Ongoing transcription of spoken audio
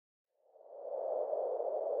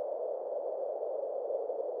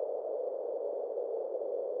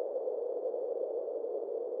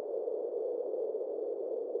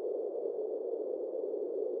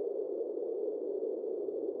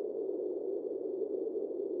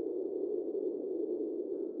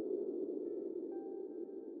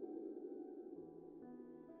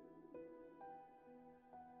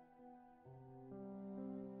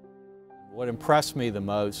What impressed me the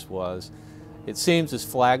most was it seems as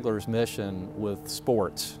Flagler's mission with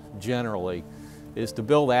sports generally is to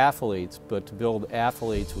build athletes, but to build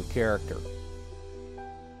athletes with character.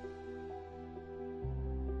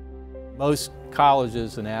 Most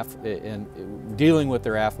colleges in dealing with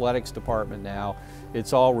their athletics department now,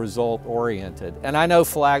 it's all result-oriented. And I know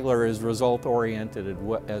Flagler is result-oriented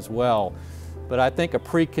as well, but I think a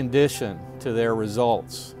precondition to their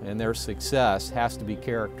results and their success has to be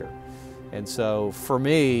character. And so for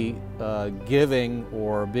me, giving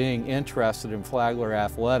or being interested in Flagler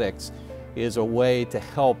athletics is a way to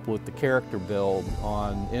help with the character build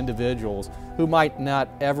on individuals who might not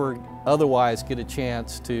ever otherwise get a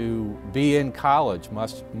chance to be in college,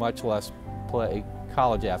 much less play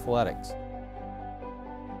college athletics.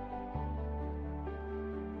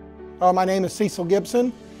 My name is Cecil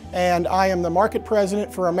Gibson, and I am the market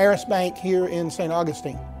president for Ameris Bank here in St.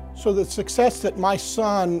 Augustine. So the success that my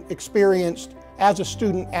son experienced as a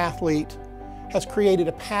student athlete has created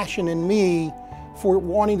a passion in me for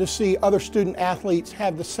wanting to see other student athletes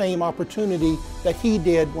have the same opportunity that he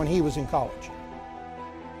did when he was in college.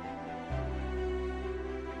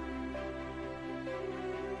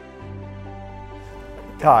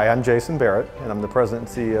 Hi, I'm Jason Barrett, and I'm the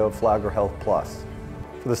President and CEO of Flagler Health Plus.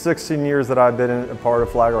 For the 16 years that I've been a part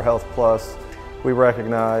of Flagler Health Plus, we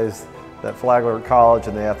recognize that Flagler College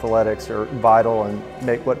and the athletics are vital and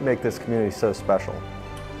make this community so special.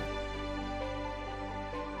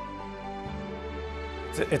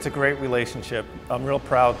 It's a great relationship. I'm real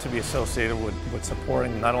proud to be associated with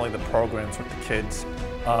supporting not only the programs with the kids,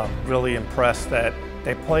 really impressed that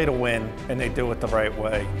they play to win and they do it the right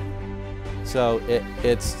way. So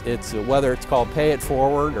it's whether it's called pay it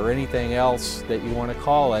forward or anything else that you want to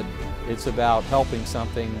call it, it's about helping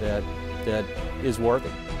something that is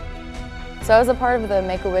worthy. So I was a part of the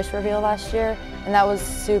Make-A-Wish reveal last year, and that was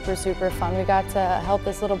super, super fun. We got to help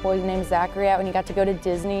this little boy named Zachary out when he got to go to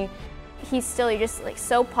Disney. He's still just like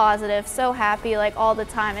so positive, so happy like all the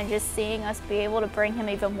time, and just seeing us be able to bring him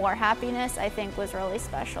even more happiness I think was really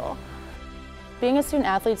special. Being a student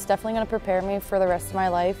athlete is definitely going to prepare me for the rest of my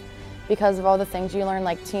life because of all the things you learn,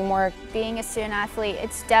 like teamwork. Being a student athlete,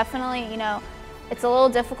 it's definitely, it's a little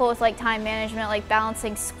difficult with like time management, like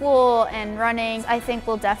balancing school and running. I think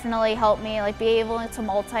will definitely help me like be able to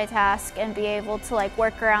multitask and be able to like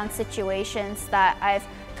work around situations that I've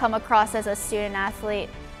come across as a student athlete.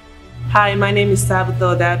 Hi, my name is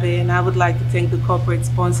Sabato Dabe, and I would like to thank the corporate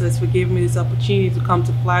sponsors for giving me this opportunity to come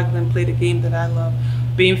to Flagler and play the game that I love.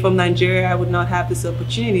 Being from Nigeria, I would not have this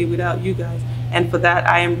opportunity without you guys, and for that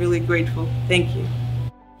I am really grateful. Thank you.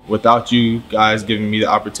 Without you guys giving me the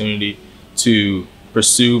opportunity to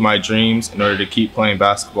pursue my dreams in order to keep playing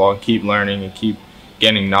basketball and keep learning and keep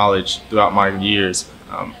gaining knowledge throughout my years,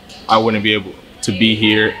 I wouldn't be able to be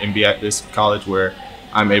here and be at this college where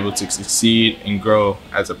I'm able to succeed and grow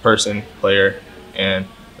as a person, player, and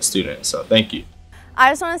a student. So thank you. I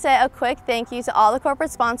just want to say a quick thank you to all the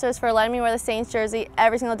corporate sponsors for letting me wear the Saints jersey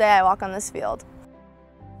every single day I walk on this field.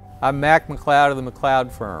 I'm Mac McLeod of the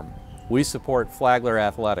McLeod firm. We support Flagler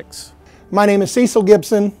Athletics. My name is Cecil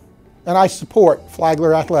Gibson, and I support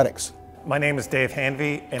Flagler Athletics. My name is Dave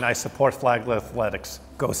Hanvey, and I support Flagler Athletics.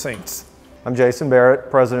 Go Saints! I'm Jason Barrett,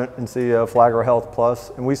 President and CEO of Flagler Health Plus,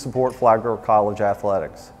 and we support Flagler College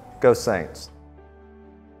Athletics. Go Saints!